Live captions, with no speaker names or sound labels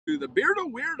the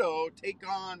Beardo Weirdo take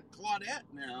on Claudette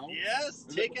now. Yes,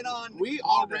 taking on We Claudette.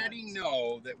 already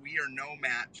know that we are no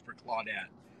match for Claudette.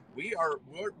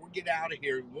 We'll get out of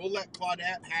here. We'll let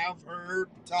Claudette have her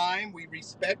time. We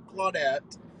respect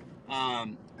Claudette.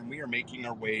 And we are making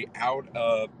our way out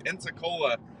of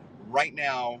Pensacola right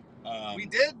now.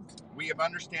 We have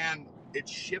understand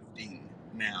it's shifting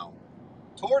now.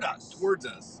 Towards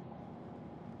us.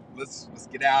 Let's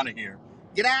get out of here.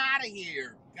 Get out of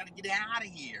here. Gotta get out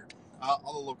of here.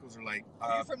 All the locals are like,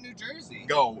 you're from New Jersey.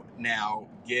 Go now.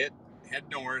 Head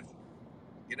north.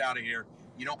 Get out of here.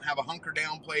 You don't have a hunker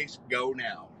down place. Go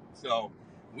now. So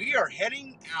we are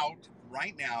heading out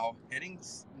right now, heading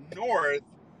north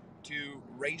to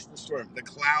race the storm. The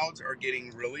clouds are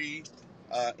getting really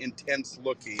intense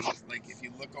looking. Like if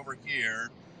you look over here,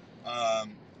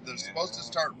 they're supposed to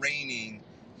start raining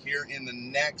here in the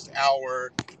next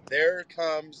hour. There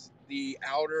comes the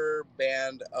outer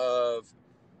band of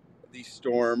the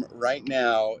storm right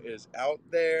now is out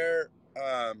there.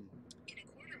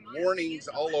 Warnings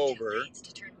all over.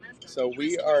 So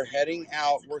we are heading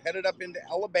out. We're headed up into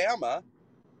Alabama.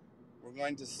 We're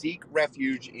going to seek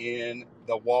refuge in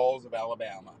the walls of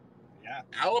Alabama. Yeah.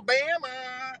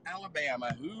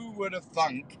 Alabama. Who would have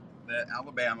thunk that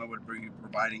Alabama would be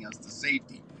providing us the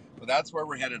safety? But that's where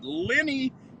we're headed.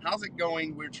 Lenny, how's it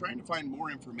going? We're trying to find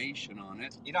more information on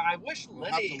it. You know, I wish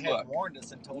Lenny had warned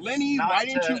us and told Lenny, us why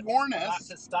didn't you warn us? Not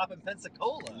to stop in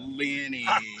Pensacola. Lenny.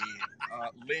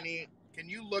 Lenny, can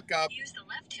you look up,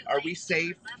 are we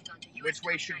safe? Which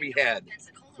way should we head?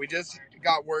 We just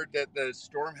got word that the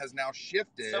storm has now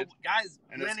shifted. So, guys,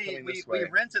 Lenny, we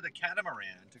rented a catamaran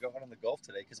to go out on the Gulf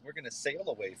today because we're going to sail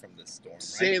away from this storm, right?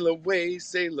 Sail away,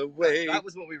 sail away. That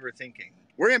was what we were thinking.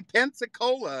 We're in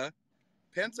Pensacola,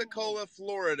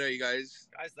 Florida, you guys.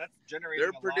 Guys, that's generating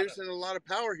They're producing a lot of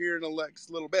power here in the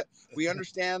next little bit. We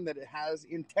understand that it has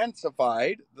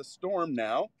intensified, the storm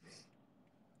now.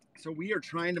 So we are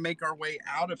trying to make our way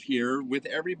out of here with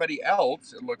everybody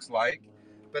else, it looks like.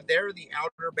 But they're the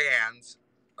outer bands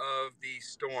of the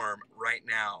storm right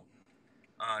now.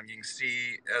 You can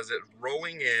see as it's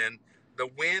rolling in, the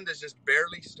wind is just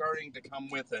barely starting to come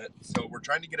with it. So we're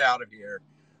trying to get out of here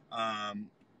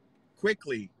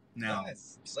quickly now.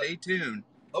 Nice. Stay tuned.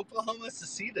 Oklahoma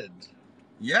seceded.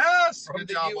 Yes. From good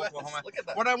the job, US. Oklahoma. Look at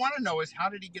that. What I want to know is how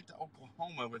did he get to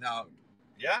Oklahoma without...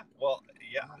 Yeah, well,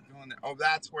 yeah. Going there? Oh,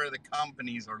 that's where the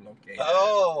companies are located.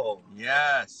 Oh.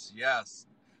 Yes.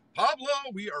 Pablo,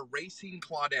 we are racing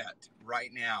Claudette right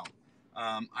now.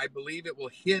 I believe it will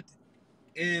hit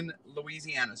in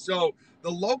Louisiana. So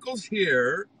the locals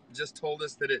here just told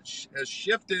us that it has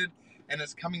shifted and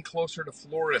it's coming closer to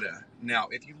Florida. Now,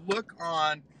 if you look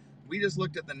on, we just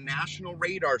looked at the national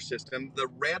radar system. The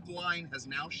red line has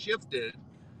now shifted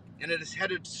and it is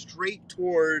headed straight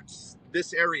towards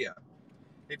this area.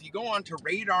 If you go on to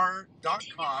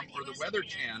radar.com or the Weather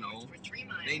Channel,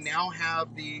 they now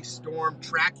have the storm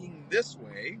tracking this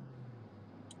way.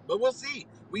 But we'll see.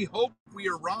 We hope we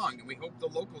are wrong, and we hope the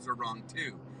locals are wrong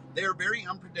too. They're very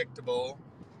unpredictable.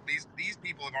 These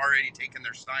people have already taken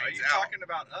their signs out. Are you talking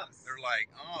about us? They're like,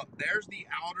 oh, there's the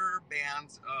outer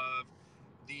bands of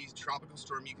the tropical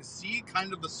storm. You can see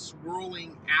kind of the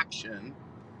swirling action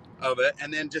of it,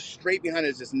 and then just straight behind it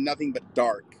is just nothing but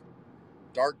dark.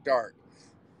 Dark.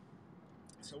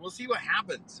 So we'll see what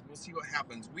happens.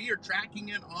 We are tracking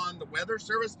it on the weather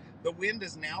service. The wind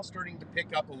is now starting to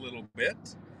pick up a little bit.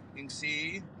 You can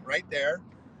see right there.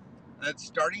 It's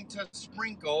starting to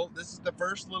sprinkle. This is the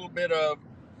first little bit of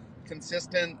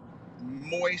consistent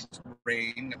moist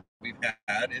rain that we've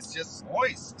had. It's just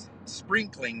moist,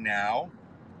 sprinkling now.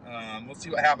 We'll see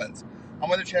what happens. On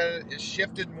Weather Channel, it's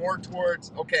shifted more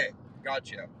towards, okay,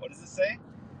 gotcha. What does it say?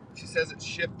 She says it's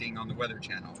shifting on the Weather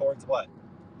Channel. Towards what?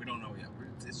 We don't know yet.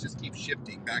 It just keeps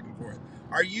shifting back and forth.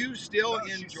 Are you still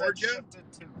in Georgia?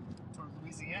 Shifted to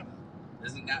Louisiana.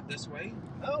 Isn't that this way?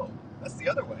 No, that's the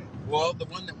other way. Well, the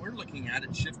one that we're looking at,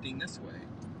 it's shifting this way.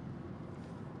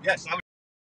 Yes.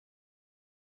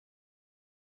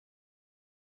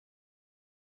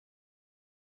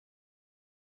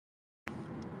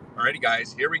 Alrighty,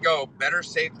 guys, here we go. Better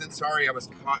safe than sorry. I was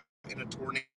caught in a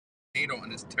tornado,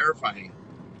 and it's terrifying.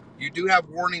 You do have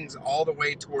warnings all the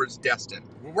way towards Destin.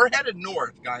 We're headed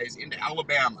north, guys, into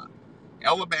Alabama.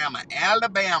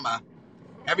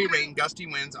 Heavy rain, gusty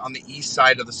winds on the east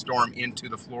side of the storm into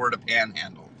the Florida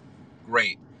Panhandle.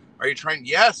 Great. Are you trying?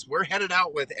 Yes, we're headed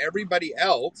out with everybody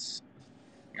else.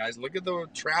 Guys, look at the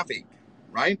traffic,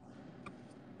 right?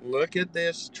 Look at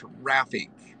this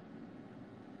traffic.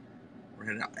 We're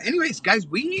headed out. Anyways, guys,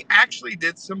 we actually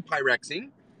did some Pyrexing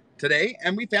today,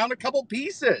 and we found a couple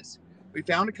pieces.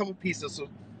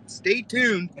 stay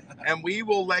tuned, and we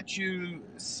will let you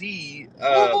see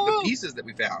the pieces that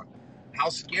we found. How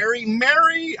scary,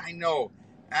 Mary! I know,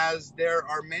 as there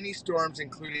are many storms,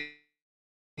 including.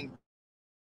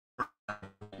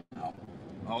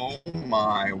 Oh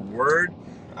my word!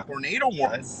 Tornado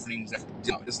warnings.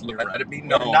 Just let it be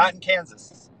known. We're not in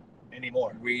Kansas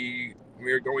anymore. We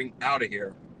are going out of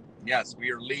here. Yes,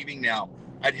 we are leaving now.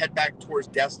 I'd head back towards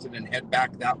Destin and head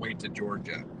back that way to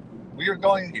Georgia. We are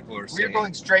going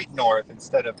straight north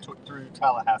instead of through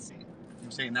Tallahassee.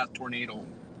 I'm saying that tornado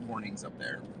warnings up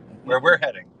there. Where we're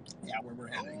heading. Yeah, where we're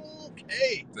heading.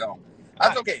 Okay. So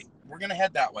that's okay. We're gonna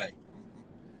head that way.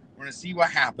 We're gonna see what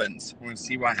happens.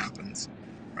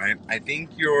 Right? I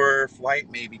think your flight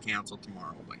may be canceled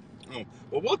tomorrow.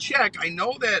 Well, we'll check. I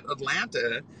know that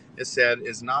Atlanta, it said,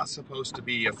 is not supposed to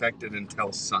be affected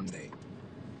until Sunday.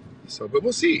 So, but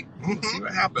we'll see. We'll see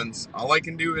what happens. All I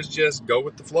can do is just go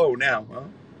with the flow now. Huh?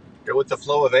 Go with the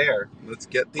flow of air. Let's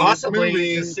get things possibly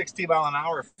moving. The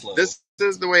 60-mile-an-hour flow. This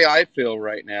is the way I feel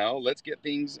right now. Let's get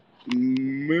things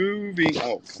moving.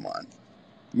 Oh, come on.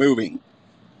 Moving.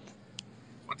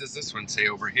 What does this one say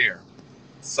over here?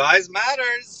 Size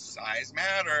matters. Size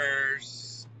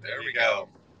matters. There we go.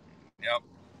 Yep.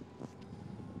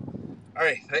 All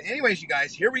right. Anyways, you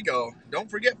guys, here we go. Don't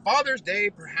forget Father's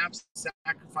Day. Perhaps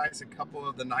sacrifice a couple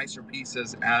of the nicer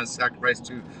pieces as sacrifice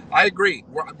to. I agree.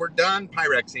 We're done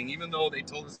Pyrexing, even though they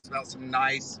told us about some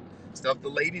nice stuff. The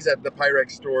ladies at the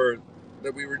Pyrex store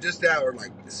that we were just at are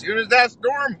like, as soon as that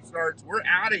storm starts, we're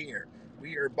out of here.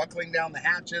 We are buckling down the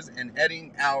hatches and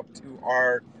heading out to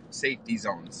our safety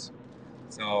zones.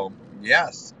 So,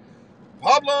 yes.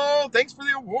 Pablo, thanks for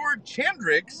the award.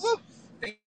 Chandrix.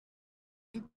 Thank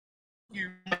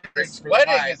you. His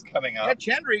wedding is coming up. Yeah,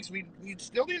 Chandrix, we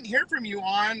still didn't hear from you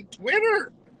on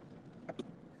Twitter.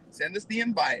 Send us the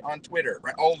invite on Twitter.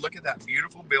 Right? Oh, look at that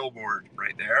beautiful billboard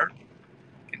right there.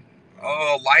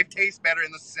 Oh, life tastes better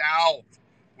in the South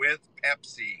with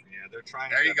Pepsi. Yeah, they're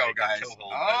trying. There you go, guys.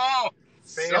 Oh,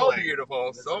 so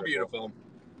beautiful. So beautiful.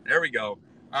 There we go.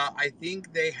 I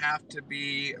think they have to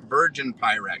be virgin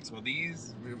Pyrex. Well,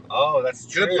 these. Oh, that's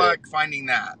true. Good luck finding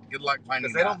that. Good luck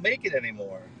finding that. Because they don't make it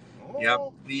anymore. Oh.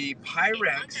 Yep. The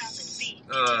Pyrex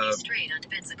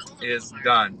is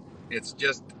done. It's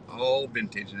just all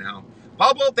vintage now.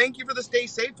 Pablo, thank you for the Stay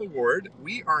Safe Award.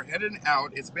 We are heading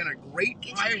out. It's been a great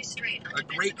HAPS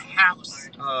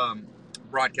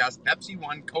broadcast. Pepsi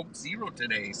 1, Coke 0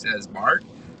 today, says Bart.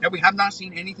 Yeah, we have not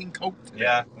seen anything Coke today.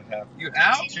 Yeah, we have. You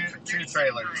have? Two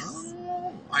trailers.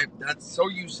 Oh, that's so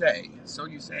you say. So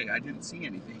you say. I didn't see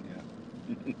anything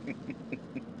yet.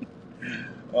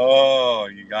 Oh,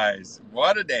 you guys.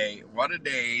 What a day. What a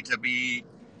day to be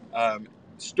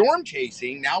storm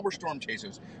chasing. Now we're storm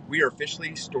chasers. We are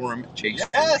officially storm chasers.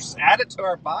 Yes, add it to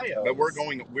our bio. But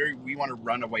we want to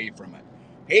run away from it.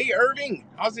 Hey, Irving.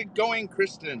 How's it going,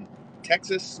 Kristen?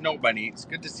 Texas Snow Bunny. It's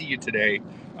good to see you today.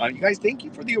 You guys, thank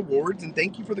you for the awards and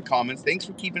thank you for the comments. Thanks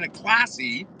for keeping it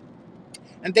classy.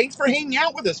 And thanks for hanging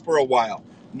out with us for a while.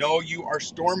 No, you are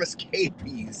storm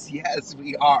escapees. Yes,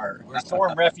 we are. We're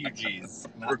storm refugees.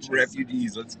 We're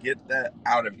refugees. Let's get that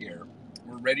out of here.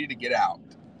 We're ready to get out.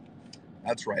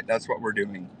 That's right. That's what we're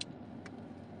doing.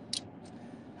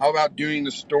 How about doing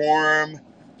the storm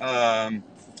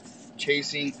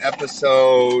chasing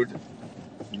episode?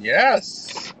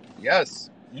 Yes. Yes.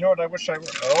 You know what I wish I were?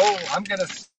 Oh, I'm gonna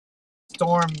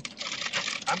storm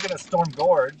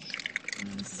gorge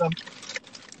some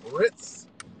Ritz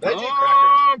veggie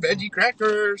crackers. Veggie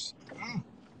crackers. Mm.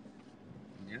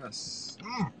 Yes.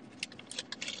 Mm.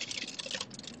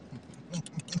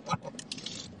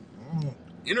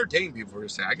 Entertain people for a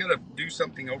second. I gotta do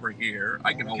something over here.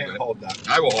 I can hold it. Hold that.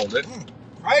 I will hold it.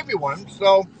 Hi everyone.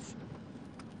 So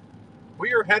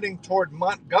we are heading toward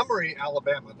Montgomery,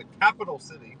 Alabama, the capital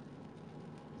city.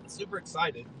 Super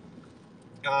excited.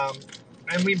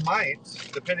 And we might,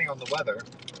 depending on the weather,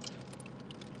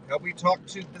 we talked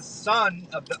to the son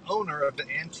of the owner of the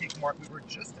antique mart we were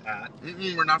just at.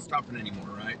 We're not stopping anymore,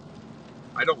 right?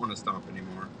 I don't want to stop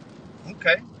anymore.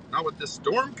 Okay. Not with this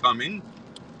storm coming.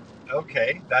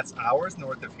 Okay, that's hours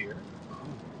north of here.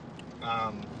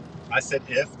 Oh. I said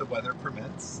if the weather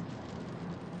permits.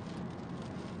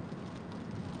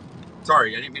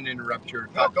 Sorry, I didn't mean to interrupt your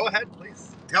thought. No, go ahead,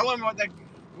 please. Tell them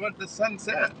what the son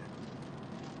said.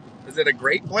 Is it a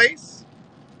great place?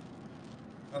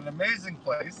 An amazing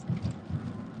place.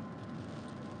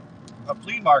 A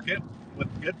flea market with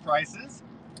good prices.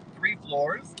 3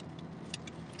 floors.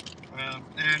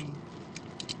 And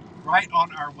right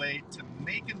on our way to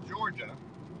Macon, Georgia.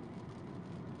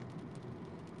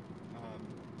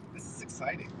 This is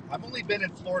exciting. I've only been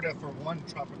in Florida for one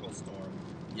tropical storm.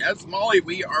 Yes, Molly,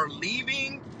 we are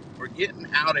leaving. We're getting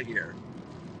out of here.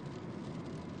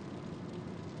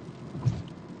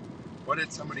 What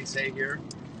did somebody say here?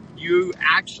 You're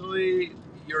actually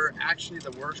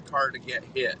the worst car to get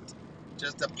hit.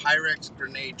 Just a Pyrex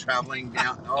grenade traveling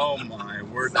down. Oh my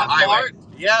word, the highway. Bart?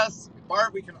 Yes,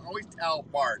 Bart, we can always tell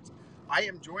Bart. I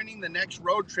am joining the next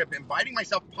road trip, inviting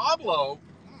myself. Pablo,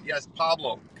 yes,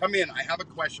 Pablo, come in. I have a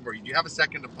question for you. Do you have a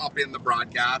second to pop in the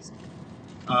broadcast?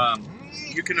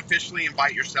 You can officially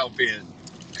invite yourself in.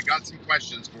 I got some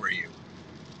questions for you.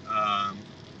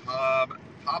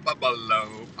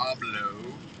 Pablo.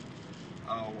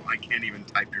 Oh, I can't even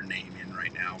type your name in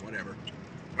right now. Whatever.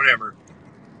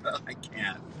 I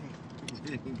can't.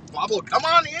 Pablo, come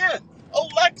on in.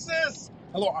 Alexis.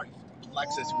 Hello,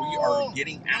 Alexis. We are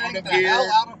getting out of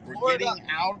here. We're getting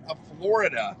out of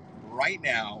Florida right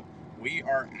now. We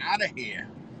are out of here.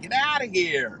 Get out of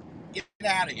here. Get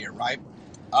out of here, right?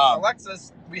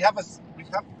 Alexis, we have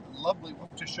lovely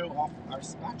to show off our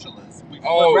spatulas.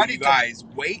 We're ready, you guys.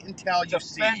 Wait until you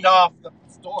see. Fend off the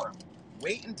storm.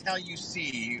 Wait until you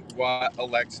see what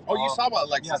Alexis. Oh, you saw what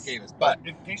Alexis gave us, but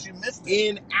in case you missed it,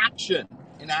 in action,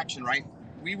 right?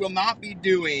 We will not be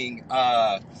doing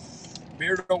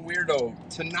Weirdo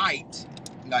tonight,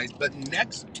 guys. But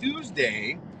next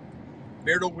Tuesday,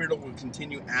 Weirdo will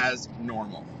continue as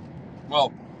normal.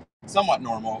 Well, somewhat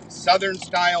normal, Southern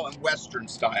style and Western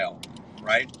style,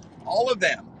 right? All of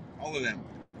them.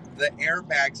 The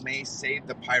airbags may save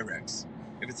the Pyrex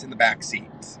if it's in the back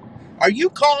seat. Are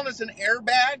you calling us an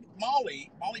airbag?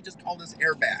 Molly just called us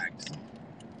airbags.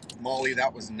 Molly,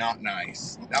 that was not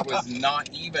nice. That was not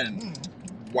even.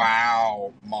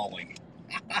 Wow, Molly.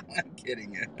 I'm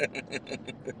kidding.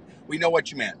 We know what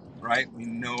you meant, right? We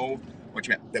know what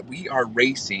you meant. That we are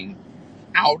racing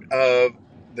out of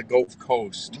the Gulf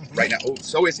Coast right now. Oh,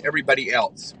 so is everybody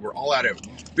else. We're all out of it.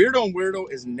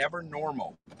 Weirdo is never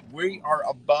normal. We are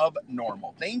above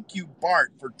normal. Thank you,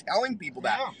 Bart, for telling people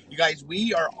that. Yeah. You guys,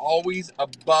 we are always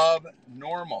above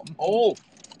normal. Oh,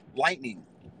 lightning.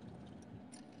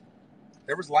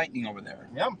 There was lightning over there.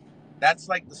 Yeah. That's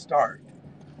like the start.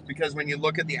 Because when you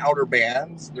look at the outer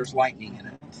bands, there's lightning in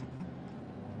it.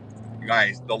 You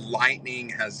guys, the lightning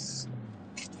has...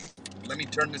 Let me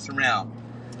turn this around.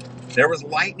 There was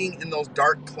lightning in those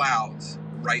dark clouds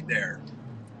right there.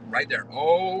 Right there.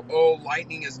 Oh,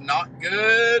 lightning is not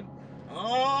good.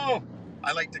 Oh,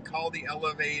 I like to call the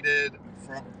elevated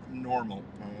from normal.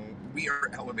 We are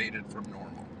elevated from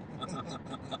normal.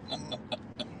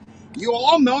 You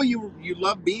all know you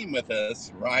love being with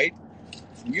us, right?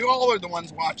 You all are the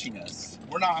ones watching us.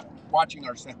 We're not watching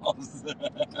ourselves.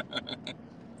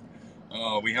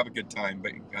 Oh, we have a good time,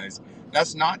 but guys,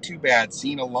 that's not too bad.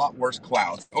 Seen a lot worse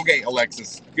clouds. Okay,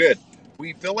 Alexis, good.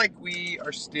 We feel like we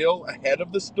are still ahead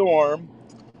of the storm.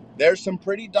 There's some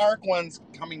pretty dark ones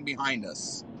coming behind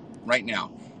us right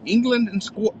now. England and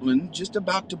Scotland just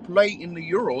about to play in the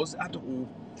Euros at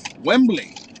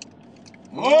Wembley.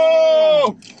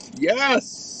 Oh,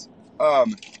 yes.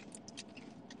 I'm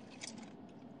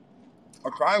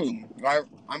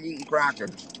eating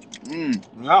crackers.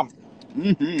 Yeah.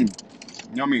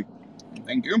 Yummy.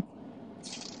 Thank you.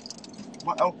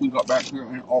 What else we got back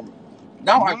here?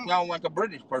 Now I sound like a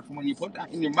British person when you put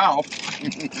that in your mouth.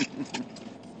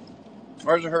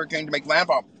 There's a hurricane to make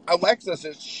landfall. Alexis,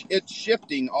 it's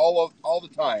shifting all the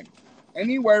time.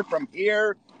 Anywhere from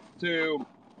here to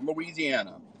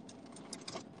Louisiana.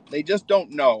 They just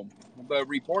don't know. The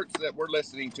reports that we're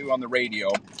listening to on the radio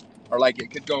are like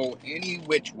it could go any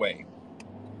which way.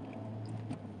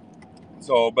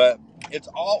 So, but it's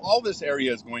all this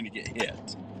area is going to get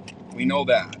hit. We know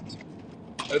that.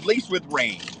 At least with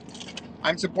rain.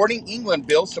 I'm supporting England.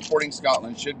 Bill's supporting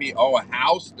Scotland. Should be, a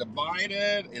house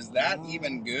divided. Is that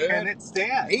even good? Can it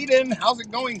stand? Hayden, how's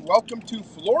it going? Welcome to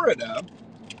Florida.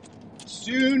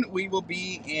 Soon we will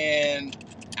be in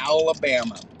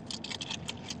Alabama.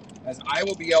 As I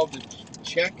will be able to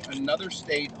check another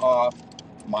state off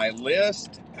my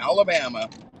list. Alabama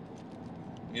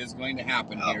is going to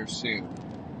happen here soon.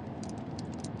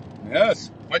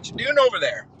 Yes. What you doing over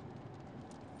there?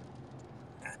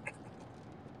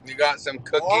 You got some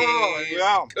cookies. Oh,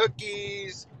 yeah.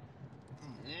 Cookies.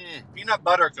 Peanut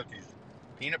butter cookies.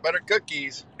 Peanut butter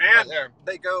cookies. And right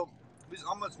they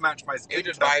almost match my skin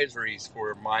tone. Advisories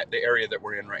for the area that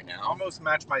we're in right now. Almost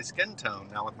match my skin tone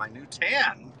now with my new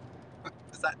tan.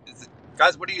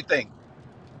 Guys, what do you think?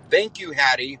 Thank you,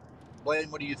 Hattie. Blaine,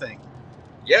 what do you think?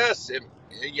 Yes.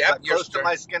 Yep. Close to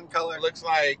my skin color. Looks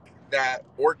like that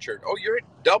orchard. Oh, you're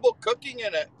double cooking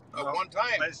in it at one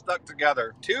time. They stuck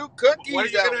together. 2 cookies. What are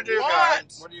you going to do,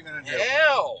 guys? What are you going to do?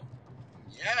 Hell.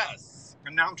 Yes.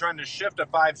 And now I'm trying to shift a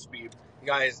 5-speed.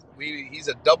 Guys, he's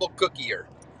a double cookier.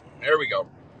 There we go.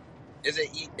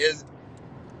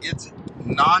 It's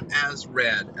not as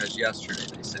red as yesterday,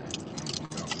 they said.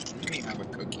 So let me have a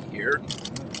cookie here.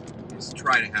 Let's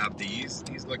try to have these.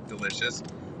 These look delicious.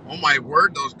 Oh my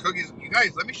word, those cookies. You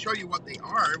guys, let me show you what they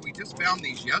are. We just found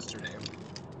these yesterday.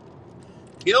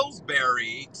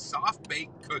 Pillsbury soft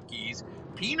baked cookies,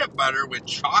 peanut butter with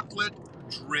chocolate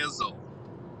drizzle.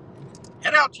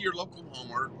 Head out to your local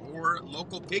Walmart or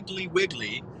local Piggly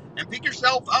Wiggly and pick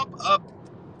yourself up a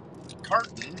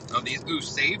carton of these. Ooh,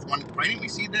 save one. Why didn't we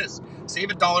see this? Save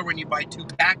 $1 when you buy 2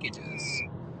 packages.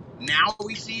 Now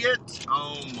we see it?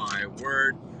 Oh my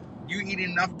word. You eat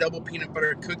enough double peanut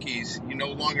butter cookies, you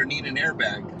no longer need an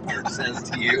airbag, Bart says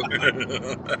to you.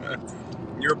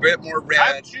 You're a bit more red.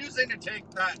 I'm choosing to take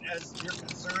that as your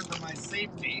concern for my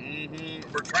safety.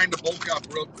 We're trying to bulk up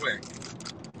real quick.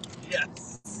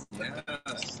 Yes.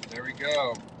 Yes, there we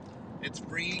go. It's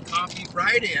Free Coffee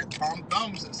Friday at Tom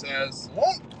Thumbs, it says.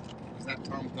 Is that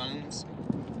Tom Thumbs?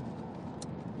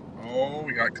 Oh,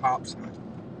 we got cops.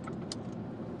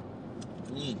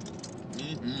 I'm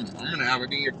gonna have a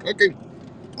cookie.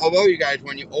 Although, you guys,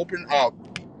 when you open up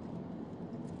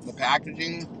the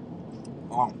packaging,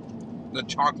 the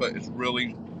chocolate is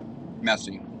really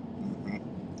messy.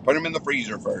 Put them in the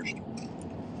freezer first.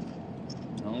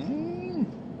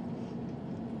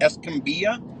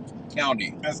 Escambia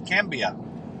County. Escambia.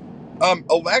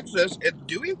 Alexis, it's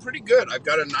doing pretty good. I've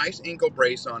got a nice ankle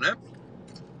brace on it.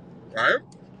 Right?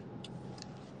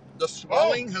 The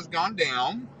swelling has gone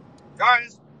down.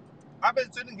 Guys, I've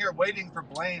been sitting here waiting for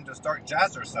Blaine to start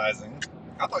jazzercising.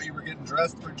 I thought you were getting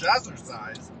dressed for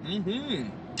jazzercise.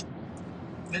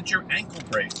 It's your ankle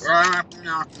brace.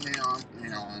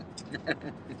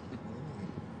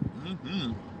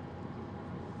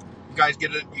 You guys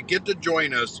get to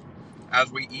join us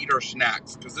as we eat our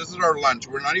snacks, because this is our lunch.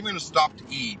 We're not even going to stop to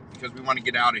eat because we want to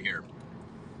get out of here.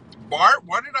 Bart,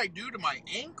 what did I do to my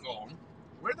ankle?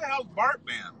 Where the hell's Bart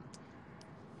been?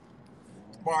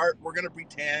 Bart, we're going to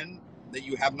pretend that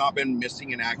you have not been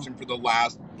missing in action for the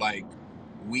last,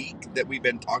 week that we've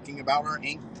been talking about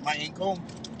my ankle.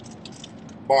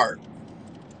 Bart.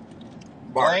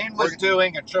 Blaine was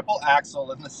doing a triple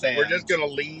axel in the sand. We're just going to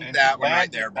leave that one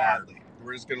right there, Bart.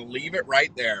 We're just going to leave it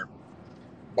right there.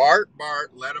 Bart,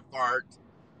 let it fart.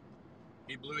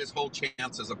 He blew his whole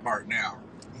chances apart now.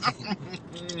 How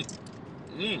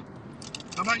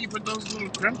about you put those little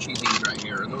crunchy things right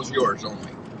here? Are those yours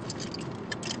only?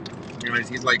 Anyways,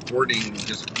 he's like hoarding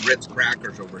just Ritz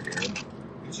crackers over here.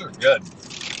 These are good.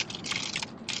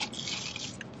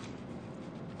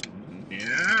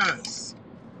 Yes.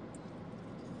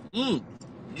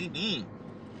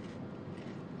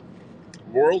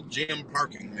 World Gym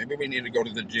parking. Maybe we need to go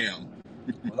to the gym.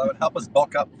 Well, that would help us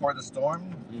bulk up before the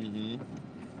storm.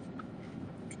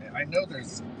 Okay, I know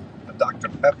there's a Dr.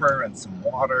 Pepper and some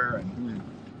water and.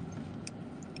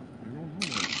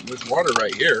 There's water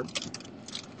right here.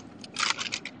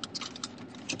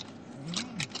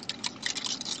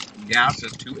 Gas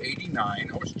is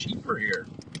 $2.89. Oh, it's cheaper here.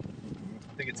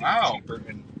 I think it's even cheaper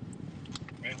in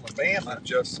Alabama.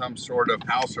 Just some sort of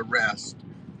house arrest.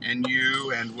 And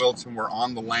you and Wilson were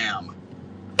on the lam.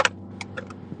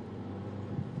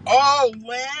 Oh,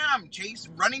 lamb! Chase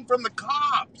running from the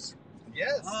cops.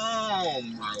 Yes. Oh,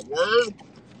 my word.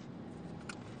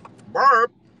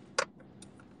 Burp.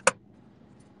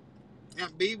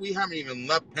 Can't be. We haven't even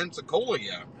left Pensacola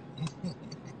yet.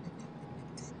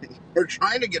 We're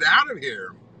trying to get out of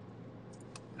here.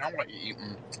 Now what are you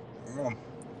eating?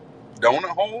 Donut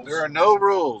holes? There are no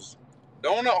rules.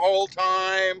 Donut hole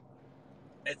time.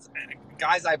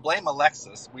 Guys, I blame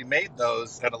Alexis. We made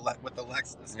those with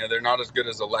Alexis. Yeah, they're not as good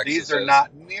as Alexis. These are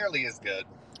not nearly as good.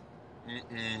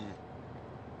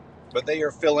 But they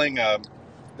are filling.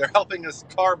 They're helping us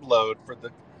carb load for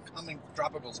the coming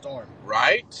tropical storm.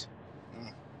 Right?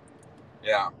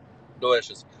 Yeah,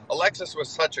 delicious. Alexis was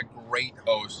such a great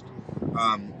host.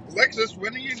 Alexis,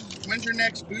 when's your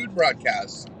next food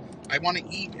broadcast? I want to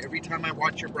eat every time I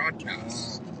watch your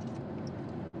broadcasts.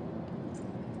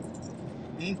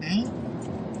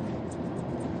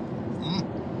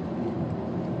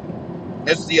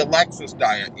 It's the Alexis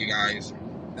diet, you guys.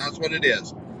 That's what it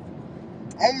is.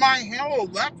 Oh my hell,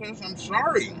 Alexis, I'm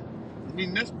sorry. We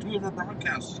missed 2 of our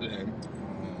broadcasts today.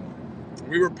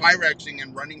 We were Pyrexing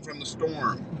and running from the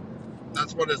storm.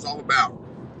 That's what it's all about.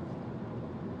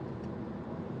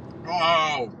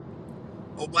 Oh,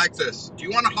 Alexis, do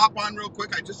you want to hop on real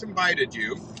quick? I just invited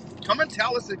you. Come and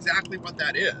tell us exactly what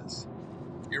that is.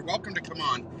 You're welcome to come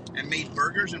on. And made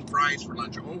burgers and fries for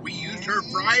lunch. Oh, we used her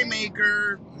fry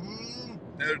maker.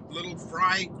 The little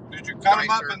fry. Did you cut them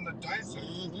up in the dicer?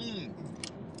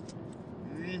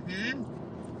 Mm-hmm.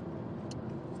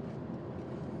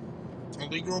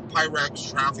 Illegal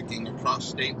Pyrex trafficking across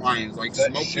state lines like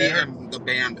Smokey and the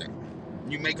Bandit.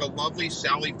 You make a lovely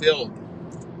Sally Field.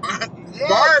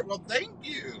 Bart, well, thank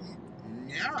you.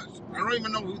 Yes. I don't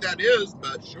even know who that is,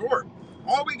 but sure.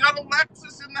 Oh, we got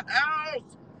Alexis in the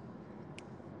house.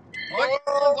 Look,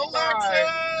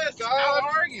 Alexis. How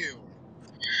are you?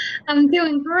 I'm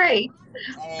doing great.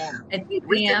 I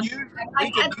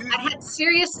had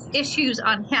serious issues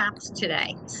on HAPS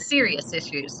today. Serious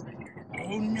issues.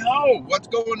 Oh no, what's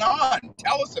going on?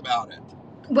 Tell us about it.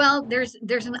 Well, there's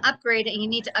an upgrade, and you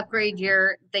need to upgrade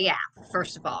the app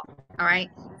first of all. All right,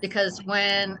 because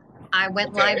when I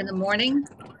went live in the morning,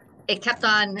 it kept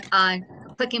on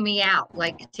clicking me out,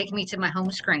 like taking me to my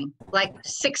home screen, like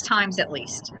 6 times at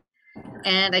least.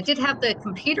 And I did have the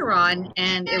computer on,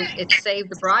 and it saved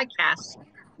the broadcast.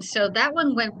 So that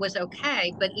one was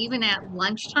okay, but even at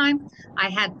lunchtime, I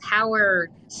had power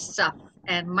stuff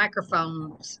and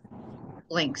microphones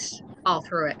links all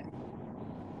through it.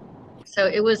 So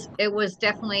it was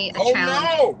definitely a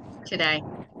challenge today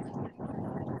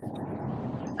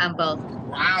on both.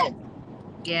 Wow.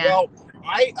 Yeah. Well,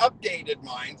 I updated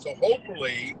mine, so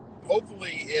hopefully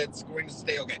it's going to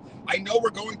stay okay. I know we're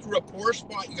going through a poor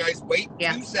spot. You guys wait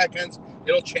 2 seconds.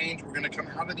 It'll change. We're going to come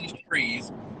out of these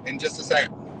trees in just a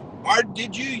second.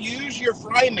 Did you use your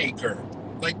fry maker?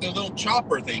 Like the little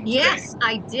chopper thing? Yes,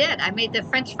 I did. I made the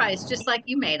French fries just like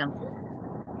you made them.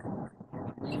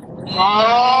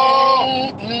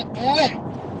 Oh!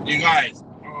 You guys.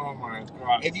 Oh my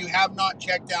God. If you have not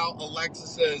checked out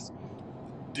Alexis's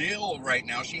deal right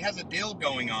now, she has a deal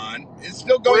going on. It's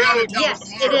still going on until tomorrow.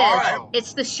 It is. Wow.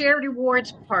 It's the shared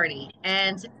rewards party,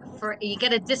 and you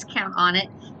get a discount on it,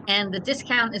 and the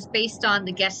discount is based on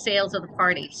the guest sales of the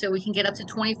party, so we can get up to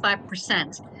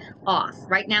 25% off.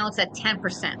 Right now it's at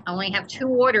 10%. I only have 2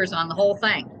 orders on the whole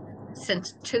thing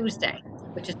since Tuesday,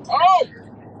 which is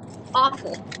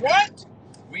awful. What?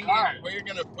 We're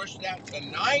going to push that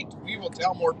tonight. We will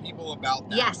tell more people about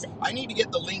that. Yes. I need to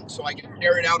get the link so I can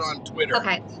share it out on Twitter.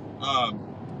 Okay.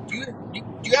 Do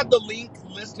you have the link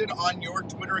listed on your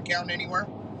Twitter account anywhere?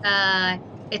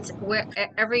 It's where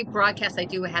every broadcast I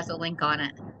do has a link on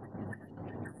it.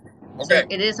 Okay. So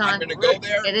it is on. I'm going to go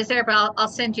there. It is there, but I'll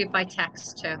send you by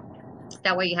text too.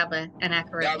 That way you have an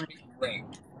accurate link. That would be great.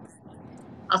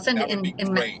 I'll send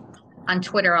it on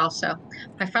Twitter also.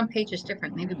 My front page is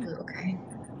different. Maybe okay.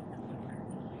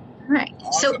 All right.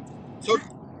 Awesome.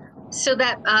 So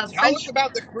that tell us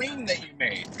about the cream that you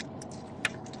made.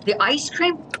 The ice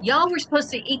cream? Y'all were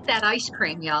supposed to eat that ice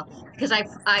cream, y'all, because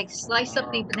I sliced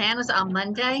up the bananas on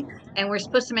Monday, and we're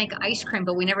supposed to make ice cream,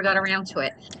 but we never got around to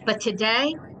it. But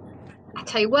today, I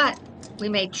tell you what, we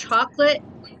made chocolate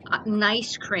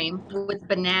ice cream with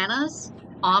bananas,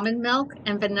 almond milk,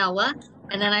 and vanilla,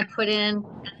 and then I put in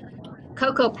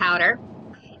cocoa powder,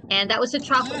 and that was the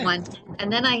chocolate one.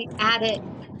 And then I added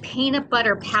peanut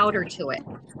butter powder to it.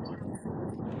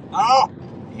 Oh,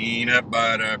 peanut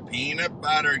butter.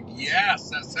 Yes,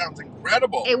 that sounds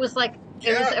incredible. It was like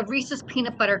it was a Reese's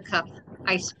peanut butter cup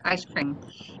ice cream,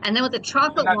 and then with the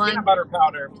chocolate one, peanut butter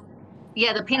powder.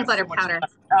 Yeah, the peanut butter powder,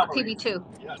 PB2.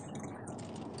 Yes.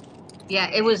 Yeah,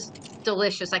 it was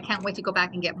delicious. I can't wait to go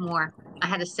back and get more. I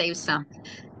had to save some.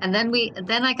 And then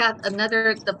I got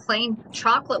the plain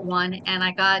chocolate one, and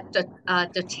I got the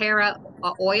doTERRA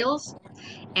oils,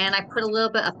 and I put a little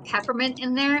bit of peppermint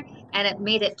in there, and it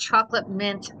made it chocolate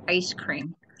mint ice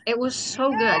cream. It was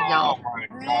so good, y'all. Oh my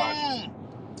God.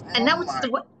 And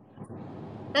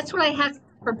that's what I had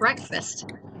for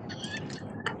breakfast.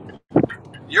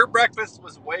 Your breakfast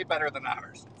was way better than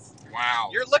ours. Wow.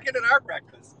 You're looking at our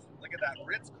breakfast. Look at that.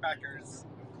 Ritz crackers.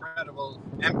 Incredible.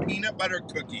 And peanut butter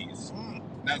cookies.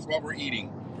 That's what we're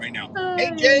eating right now.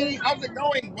 Hey, Jay, how's it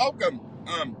going? Welcome.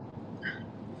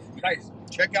 Guys,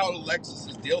 check out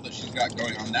Alexis's deal that she's got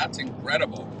going on. That's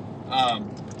incredible.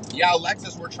 Yeah,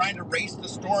 Alexis, we're trying to race the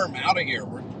storm out of here.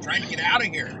 We're trying to get out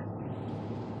of here.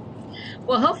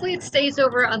 Well, hopefully it stays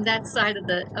over on that side of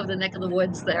the neck of the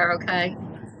woods there, okay?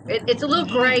 It's a little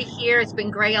gray here. It's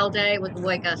been gray all day with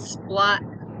like a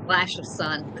flash of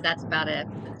sun, but that's about it.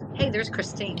 Hey, there's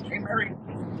Christine. Hey, Mary.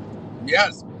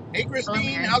 Yes. Hey,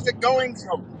 Christine, how's it going?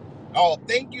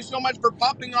 Thank you so much for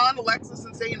popping on, Alexis,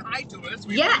 and saying hi to us.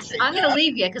 Yes, I'm going to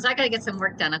leave you because I got to get some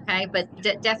work done, okay? But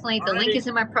definitely the link is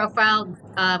in my profile.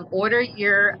 Order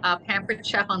your Pampered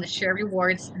Chef on the Share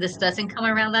Rewards. This doesn't come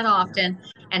around that often,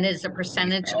 and it is a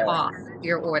percentage off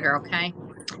your order, okay?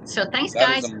 So thanks,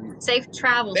 guys. Safe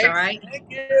travels, all right?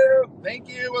 Thank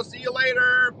you. We'll see you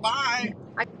later. Bye.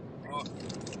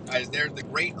 Guys, there's the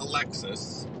great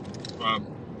Alexis,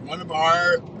 one of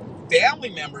our family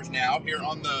members now here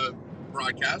on the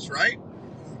broadcast, right?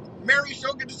 Mary,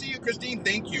 so good to see you. Christine,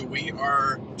 thank you. We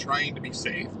are trying to be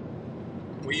safe.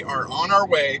 We are on our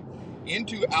way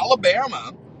into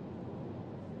Alabama.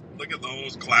 Look at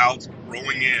those clouds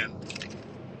rolling in.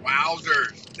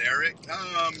 Wowzers. There it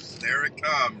comes. There it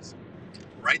comes.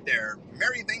 Right there.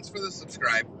 Mary, thanks for the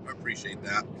subscribe. I appreciate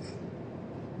that.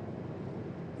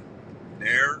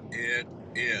 There it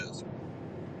is.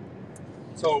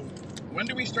 So, when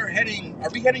do we start heading? Are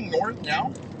we heading north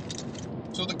now?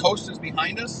 So the coast is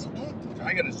behind us? Mm-hmm.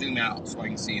 I gotta zoom out so I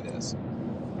can see this.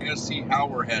 I gotta see how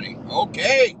we're heading.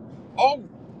 Okay. Oh,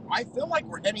 I feel like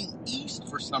we're heading east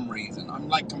for some reason. I'm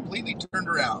like completely turned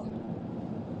around.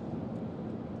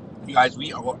 You guys,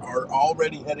 we are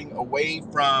already heading away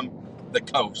from the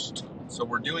coast. So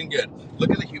we're doing good.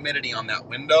 Look at the humidity on that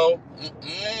window.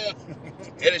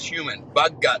 It is humid.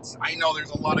 Bug guts. I know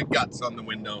there's a lot of guts on the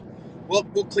window. We'll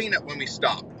clean it when we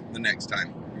stop the next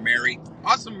time. Mary.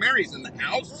 Awesome, Mary's in the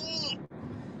house.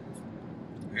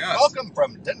 Yes. Welcome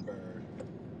from Denver.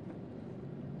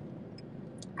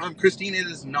 Christine, it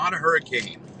is not a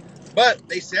hurricane. But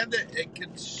they said that it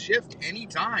could shift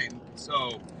anytime.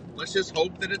 So let's just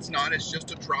hope that it's not. It's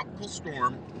just a tropical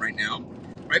storm right now.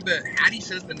 Right, but Hattie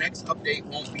says the next update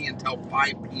won't be until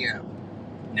 5 p.m.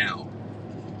 now.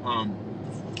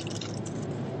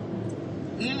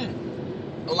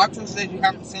 Alexa says you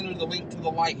haven't sent her the link to the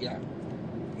light yet.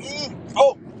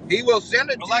 Oh, he will send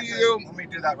it Alexa, to you. let me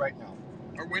do that right now.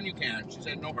 Or when you can. She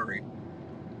said no hurry.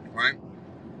 All right?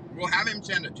 We'll have him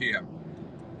send it to you.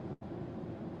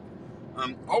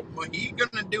 Well, he's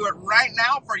gonna do it right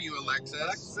now for you,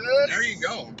 Alexis. There you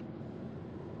go.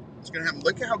 It's gonna happen.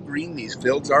 Look at how green these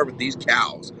fields are with these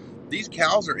cows. These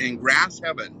cows are in grass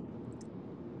heaven.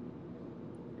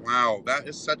 Wow, that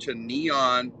is such a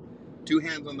neon. 2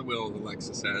 hands on the wheel,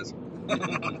 Alexa says.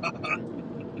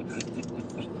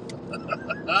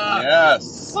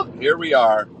 Yes, here we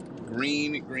are.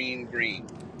 Green, green, green.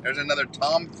 There's another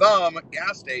Tom Thumb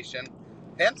gas station.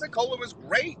 Pensacola was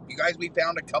great. You guys, we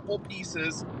found a couple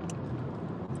pieces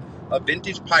of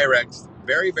vintage Pyrex.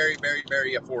 Very, very, very,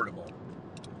 very affordable.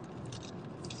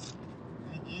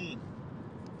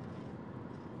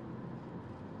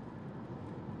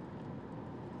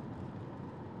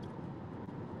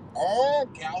 Oh,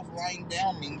 cows lying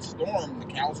down means storm. The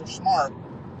cows are smart.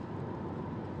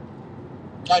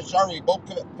 Guys, sorry, we both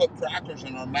put crackers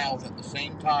in our mouths at the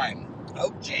same time.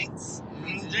 Oh, jinx.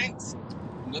 Jinx.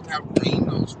 Look how green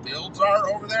those fields are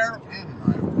over there.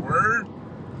 My word.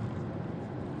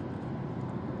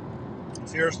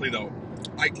 Seriously, though,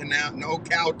 I cannot, no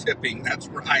cow tipping. That's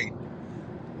right.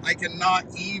 I cannot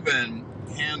even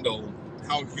handle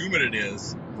how humid it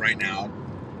is right now.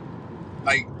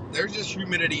 Like, there's just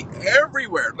humidity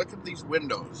everywhere. Look at these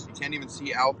windows. You can't even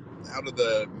see out of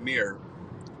the mirror.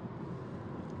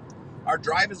 Our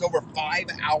drive is over 5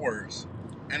 hours,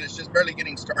 and it's just barely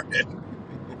getting started.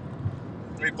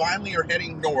 We finally are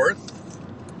heading north.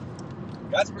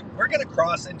 Guys, we're going to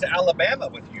cross into Alabama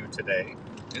with you today.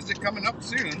 Is it coming up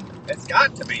soon? It's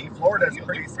got to be. Florida's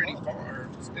pretty far.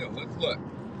 Still, let's look.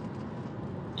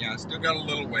 Yeah, still got a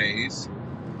little ways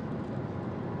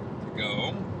to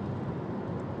go.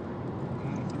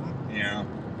 Yeah,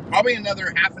 probably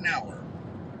another half an hour.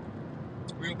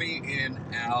 We'll be in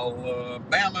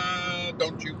Alabama.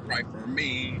 Don't you cry for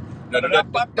me. On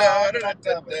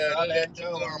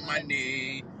my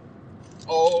knee.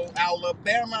 Oh,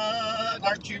 Alabama,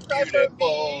 aren't you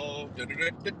beautiful?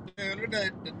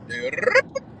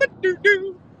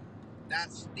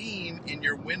 That steam in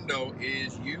your window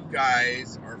is you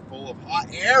guys are full of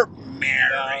hot air,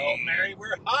 Mary. No, Mary,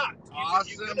 we're hot.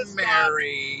 Awesome,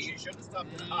 Mary. She should have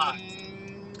stopped the hot.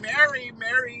 Mary,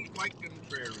 quite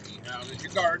contrary. How does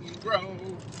your garden grow?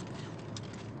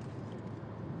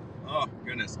 Oh,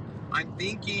 goodness. I'm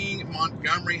thinking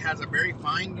Montgomery has a very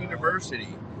fine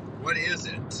university. What is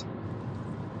it?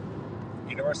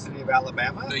 University of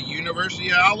Alabama? The University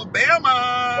of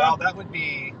Alabama. Well, that would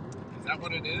be... Is that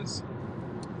what it is?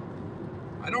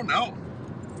 I don't know.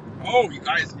 Oh, you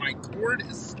guys, my cord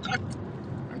is stuck.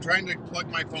 I'm trying to plug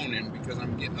my phone in because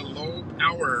I'm getting a low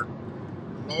power,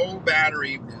 low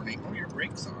battery warning. Oh, your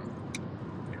brake's on.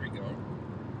 Here we go.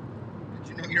 Did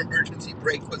you know your emergency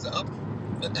brake was up?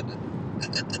 It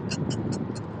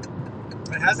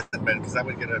hasn't been, because I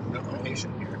would get a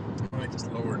notification here. I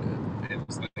just lowered it. It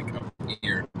was like up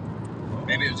here.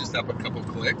 Maybe it was just up a couple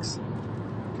clicks.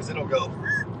 Because it'll go.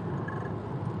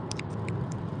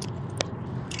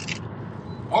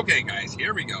 Okay, guys,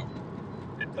 here we go.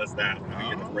 It does that. I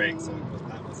get the brake, so it goes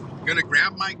that way. I'm gonna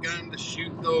grab my gun to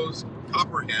shoot those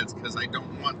copperheads because I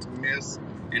don't want to miss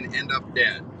and end up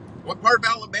dead. What part of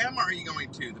Alabama are you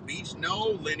going to? The beach?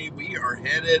 No, Lenny, we are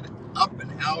headed up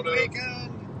and out of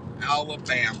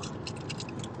Alabama.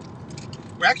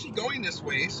 We're actually going this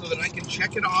way so that I can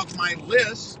check it off my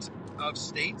list of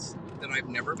states that I've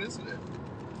never visited.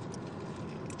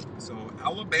 So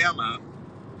Alabama,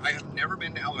 I have never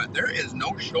been to Alabama. There is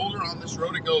no shoulder on this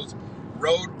road. It goes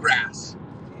road grass.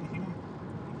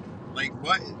 Like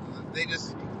what? They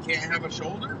just can't have a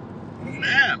shoulder?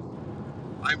 Man,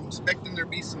 I'm expecting there to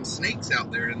be some snakes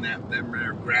out there in them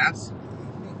grass.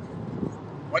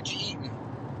 What you eating?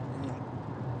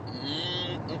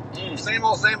 Same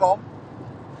old, same old.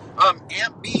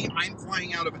 Aunt B, I'm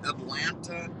flying out of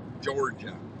Atlanta,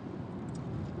 Georgia.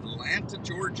 Atlanta,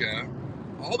 Georgia,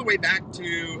 all the way back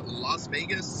to Las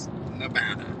Vegas,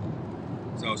 Nevada.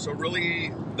 So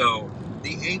really, though,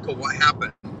 the ankle, what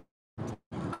happened?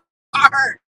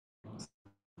 Bart!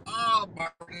 Oh,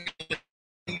 Bart.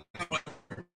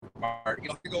 Bart,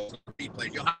 you'll have to go to the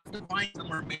replay. You'll have to find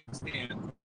somewhere mixed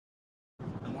in.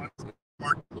 And watch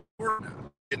Mark Florida.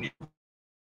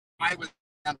 I was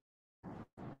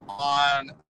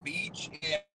on beach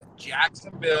in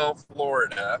Jacksonville,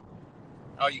 Florida.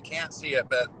 Oh, you can't see it,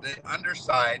 but the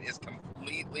underside is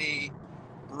completely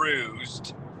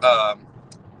bruised.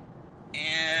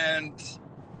 And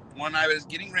when I was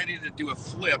getting ready to do a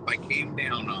flip, I came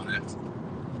down on it.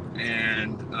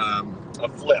 And A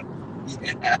flip.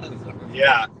 yes,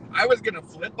 Yeah. I was gonna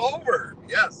flip over.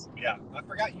 Yes. Yeah. I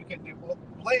forgot you can do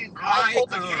Blaine. I told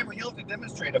the camera he'll have to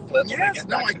demonstrate a flip. Yes.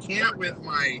 No, I can't with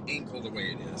my ankle the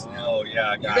way it is now. Oh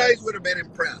yeah, You guys would have been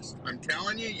impressed. I'm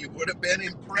telling you, you would have been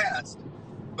impressed.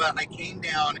 But I came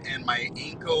down and my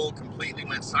ankle completely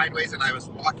went sideways, and I was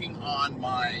literally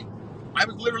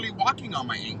walking on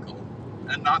my ankle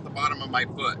and not the bottom of my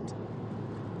foot.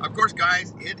 Of course,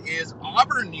 guys, it is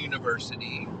Auburn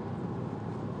University.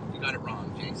 You got it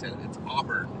wrong, Jay said it's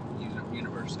Auburn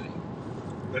University.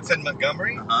 It's in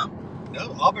Montgomery? Uh-huh.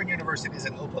 No, Auburn University is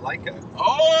in Opelika.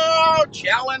 Oh,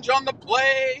 challenge on the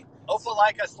play.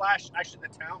 Opelika / actually the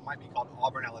town might be called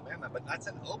Auburn, Alabama, but that's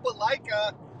in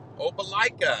Opelika.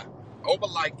 Opelika.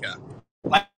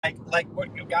 Like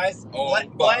what you guys?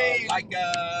 Blaine.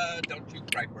 Opelika. Don't you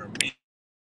cry for me.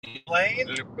 Blaine.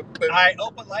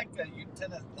 Opelika,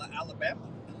 Lieutenant Alabama.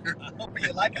 I hope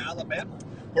you like Alabama.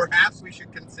 Perhaps we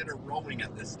should consider rolling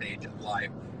at this stage of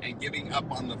life and giving up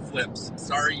on the flips.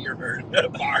 Sorry you heard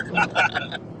Bart.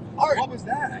 What was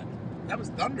that? That was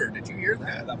thunder. Did you hear that?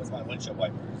 Yeah, that was my windshield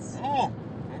wipers. Oh,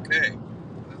 okay.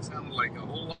 That sounded like a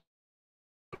whole lot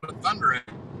of thunder.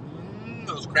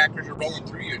 Those crackers are rolling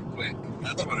through you quick.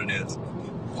 That's what it is.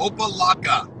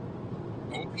 Opelika.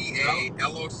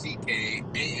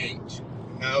 Opalockah.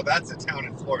 No, that's a town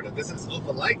in Florida. This is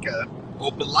Opelika.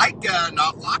 Opelika,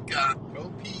 not Laka.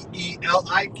 Opelika.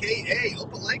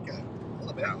 Opelika.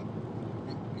 Alabama.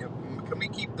 Yep. Can we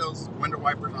keep those window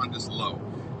wipers on just low?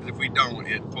 And if we don't,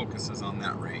 it focuses on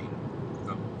that rain.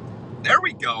 So there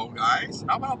we go, guys.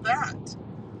 How about that?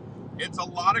 It's a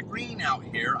lot of green out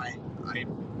here. I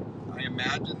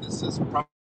imagine this is probably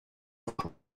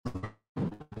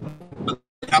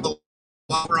have a lot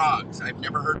of frogs. I've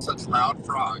never heard such loud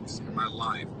frogs in my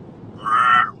life.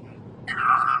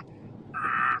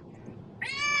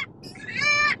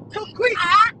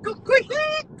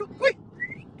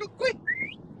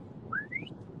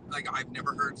 Like, I've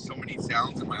never heard so many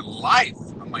sounds in my life.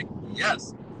 I'm like,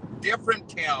 yes, different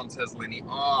town, says Lenny.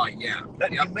 Oh, yeah.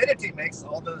 That humidity makes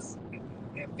all those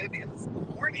amphibians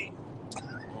horny.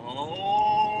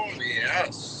 Oh,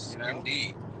 yes. You know?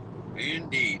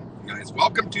 Indeed. Guys,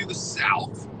 welcome to the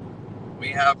South. We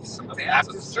have some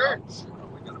Baptist church.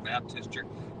 We got a Baptist church.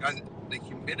 Guys, the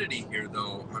humidity here,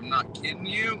 though, I'm not kidding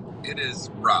you, it is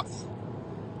rough.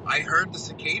 I heard the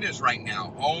cicadas right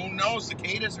now. Oh, no,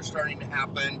 cicadas are starting to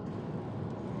happen.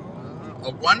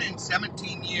 A 1 in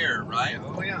 17 year, right?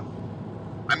 Oh, yeah.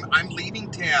 I'm leaving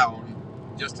town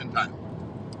just in time.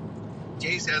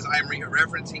 Jay says I'm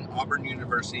referencing Auburn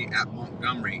University at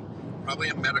Montgomery, probably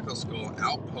a medical school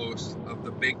outpost of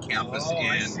the big campus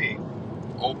in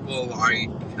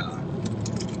Opelika.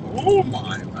 Oh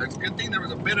my! It's a good thing there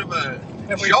was a bit of a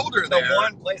shoulder there. The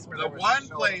one place where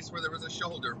there was a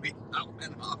shoulder, we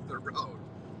went off the road.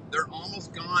 They're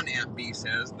almost gone, Aunt B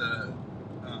says. What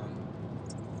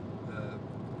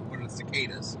are the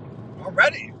cicadas?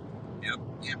 Already? Yep,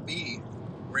 Aunt B.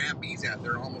 Where Aunt B's at,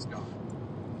 they're almost gone.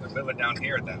 They're moving down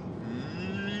here then.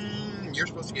 You're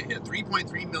supposed to get hit.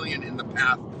 3.3 million in the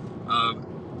path of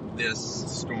this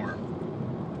storm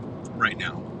right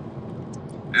now.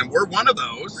 And we're one of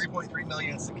those. 3.3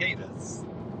 million cicadas.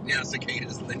 Yeah,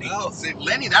 cicadas, Lenny. Oh.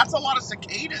 Lenny, that's a lot of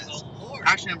cicadas. Oh, Lord.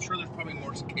 Actually, I'm sure there's probably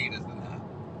more cicadas than that.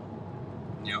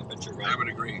 Yeah, But you're right. I would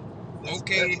agree. That's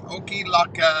Okay,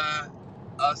 Laka,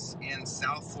 us in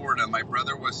South Florida. My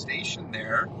brother was stationed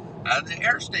there at the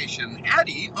air station.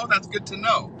 Addie, oh, that's good to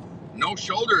know. No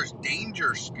shoulders,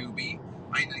 danger, Scooby.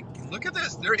 Look at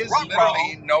this. There is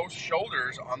literally no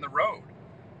shoulders on the road.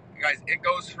 You guys, it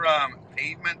goes from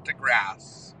pavement to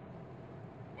grass.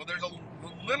 Well, there's a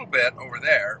little bit over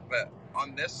there, but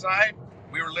on this side,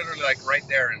 we were literally like right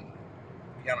there, and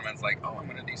the gentleman's like, oh, I'm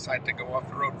going to decide to go off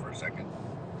the road for a second.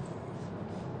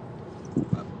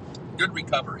 Good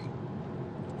recovery.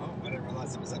 Oh, I didn't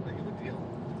realize it was that big of a deal.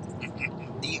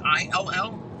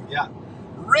 D-I-L-L? Yeah.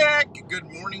 Rick, good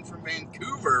morning from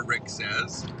Vancouver, Rick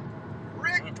says.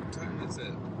 Rick, what time is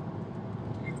it?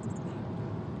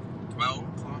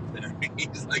 12 o'clock there.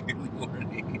 He's like, good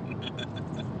morning.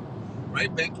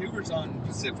 Right, Vancouver's on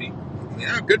Pacific.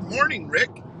 Yeah, good morning,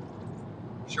 Rick.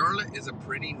 Charlotte is a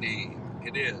pretty name.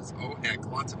 It is. Oh, heck,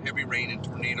 lots of heavy rain and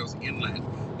tornadoes inland.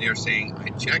 They are saying, I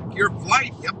checked your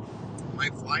flight. Yep, my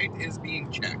flight is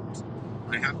being checked.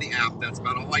 I have the app. That's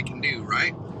about all I can do,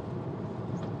 right?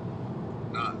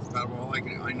 No, that's about all I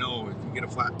can do. I know, if you get a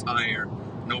flat tire,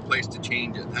 no place to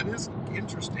change it. That is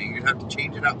interesting. You'd have to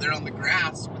change it out there on the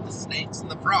grass with the snakes and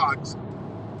the frogs.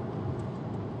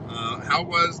 How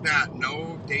was that?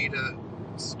 No data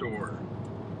store.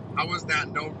 How was that?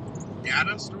 No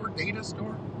data store? Data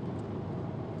store?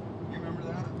 You remember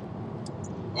that?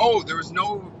 Oh, there was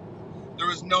no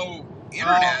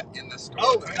internet in the store.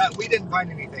 Oh, right? we didn't find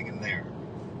anything in there.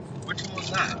 Which one was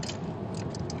that?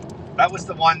 That was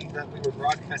the one that we were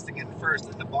broadcasting in first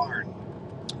in the barn.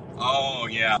 Oh,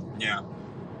 yeah.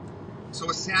 So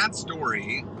a sad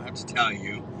story, I have to tell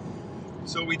you.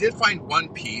 So we did find one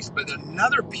piece, but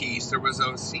another piece, there was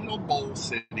a single bowl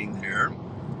sitting there,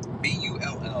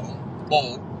 B-U-L-L,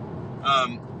 bowl,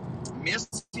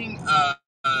 missing a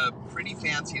pretty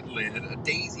fancy lid, a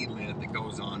daisy lid that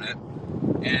goes on it.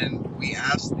 And we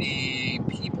asked the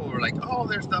people, we're like, oh,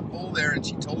 there's that bowl there. And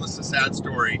she told us a sad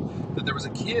story that there was a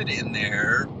kid in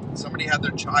there. Somebody had their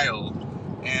child,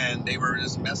 and they were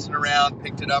just messing around,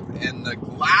 picked it up, and the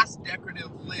glass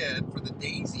decorative lid for the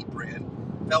daisy bread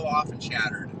fell off and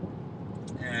shattered.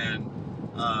 And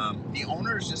the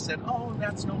owners just said, oh,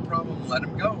 that's no problem. Let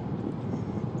him go.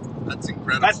 That's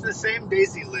incredible. That's the same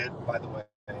daisy lid, by the way.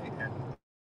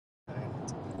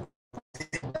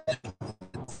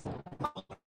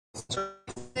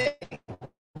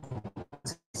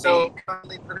 So,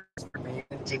 kindly purchased for me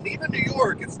in Geneva, New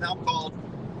York. It's now called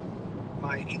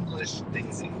my English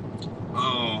Daisy.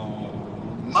 Oh,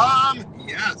 Mom,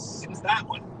 yes. It was that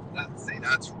one.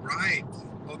 That's right.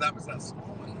 Oh, that was that small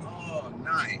one. Oh,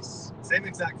 nice. Same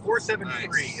exact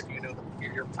 473. Nice. If you know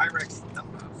your Pyrex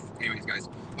number. Anyways, guys.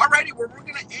 Alrighty, well, we're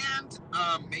gonna end.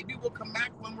 Maybe we'll come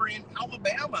back when we're in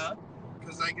Alabama,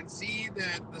 because I can see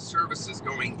that the service is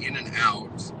going in and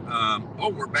out. Oh,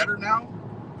 we're better now?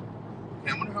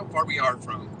 Okay, I wonder how far we are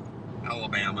from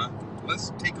Alabama.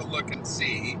 Let's take a look and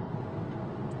see.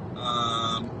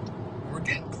 We're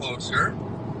getting closer.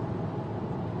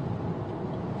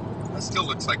 That still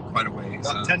looks like quite a ways.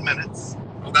 About 10 minutes.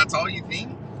 Oh, that's all you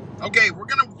think? Okay, we're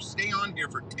gonna stay on here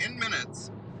for 10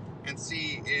 minutes and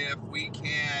see if we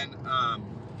can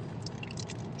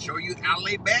show you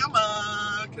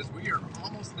Alabama, because we are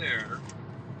almost there.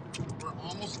 We're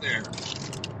almost there.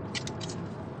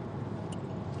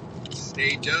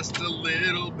 Stay just a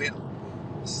little bit.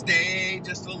 Stay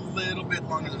just a little bit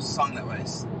longer. There's a song that way.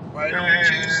 Why don't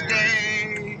you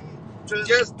stay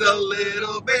just a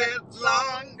little bit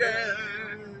longer?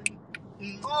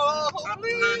 Oh,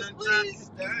 please,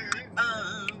 please stay.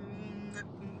 Oh,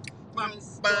 won't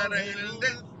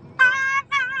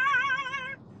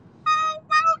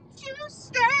you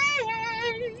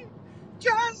stay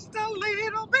just a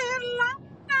little bit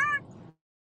longer?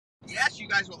 Yes, you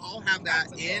guys will all have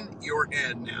that in your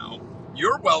head now.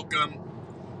 You're welcome.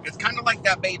 It's kind of like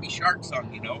that Baby Shark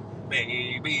song, you know?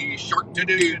 Baby Shark do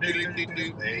do do do do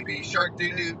do. Baby Shark do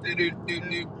do do do do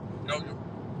do. No,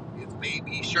 it's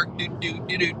Baby Shark do do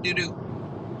do do do do.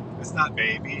 It's not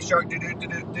Baby Shark do do do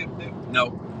do do do.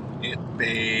 No, it's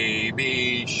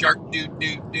Baby Shark do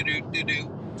do do do do do.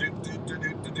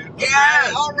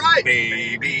 Yes! All right.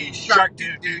 Baby Shark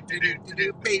do do do do do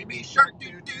do. Baby Shark do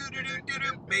do do do do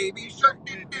do. Baby Shark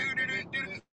do do do do do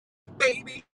do.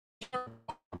 Baby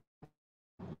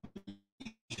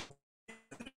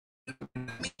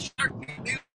Shark do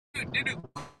do do do.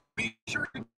 Baby Shark.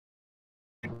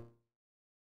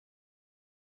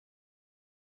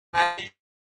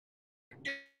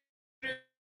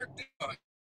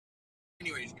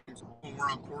 Anyways, we're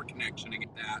on poor connection to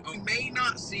get that. You may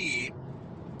not see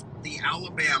the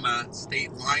Alabama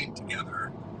state line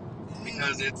together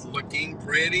because it's looking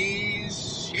pretty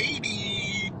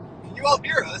shady. Can you all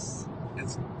hear us?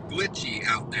 It's glitchy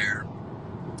out there.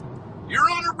 You're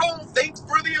on a roll. Thanks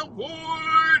for the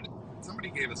award. Somebody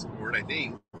gave us an award, I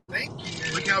think. Thank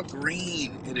you. Look how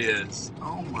green it is.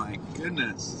 Oh my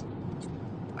goodness.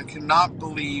 I cannot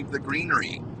believe the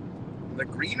greenery. The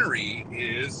greenery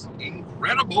is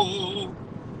incredible.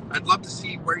 I'd love to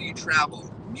see where you travel.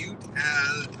 Mute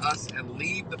us and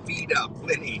leave the feed up,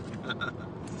 Lenny.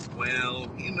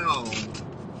 Well, you know.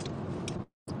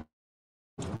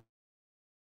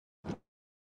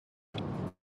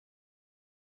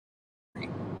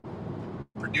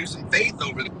 Producing faith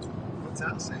over there. What's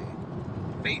that saying?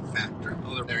 Faith factor.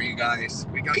 Oh, there you guys.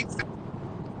 We got faith factor.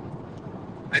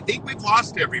 I think we've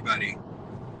lost everybody.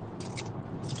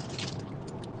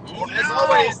 Oh, as no.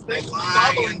 always, thanks The for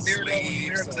following lion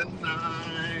sleeps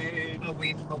tonight.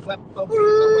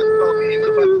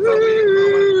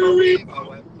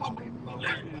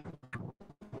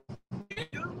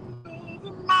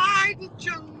 The mighty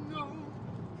jungle.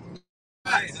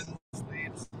 Lion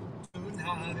sleeps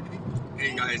tonight.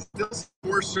 Hey guys, this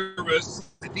Forest Service,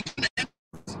 I think,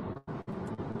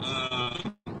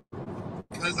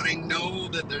 because I know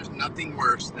that there's nothing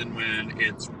worse than when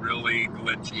it's really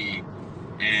glitchy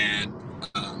and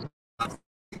am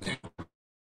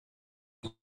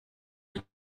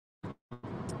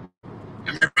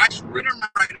I right or am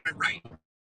I right?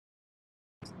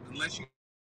 Unless you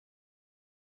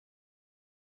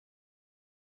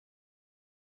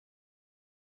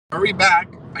are we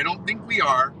back? I don't think we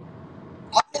are.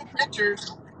 I'll take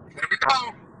pictures. There we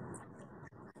go.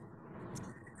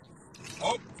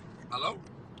 Oh, hello.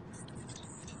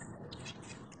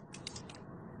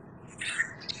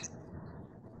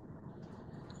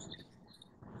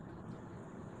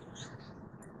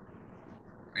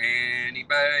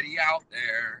 Anybody out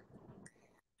there?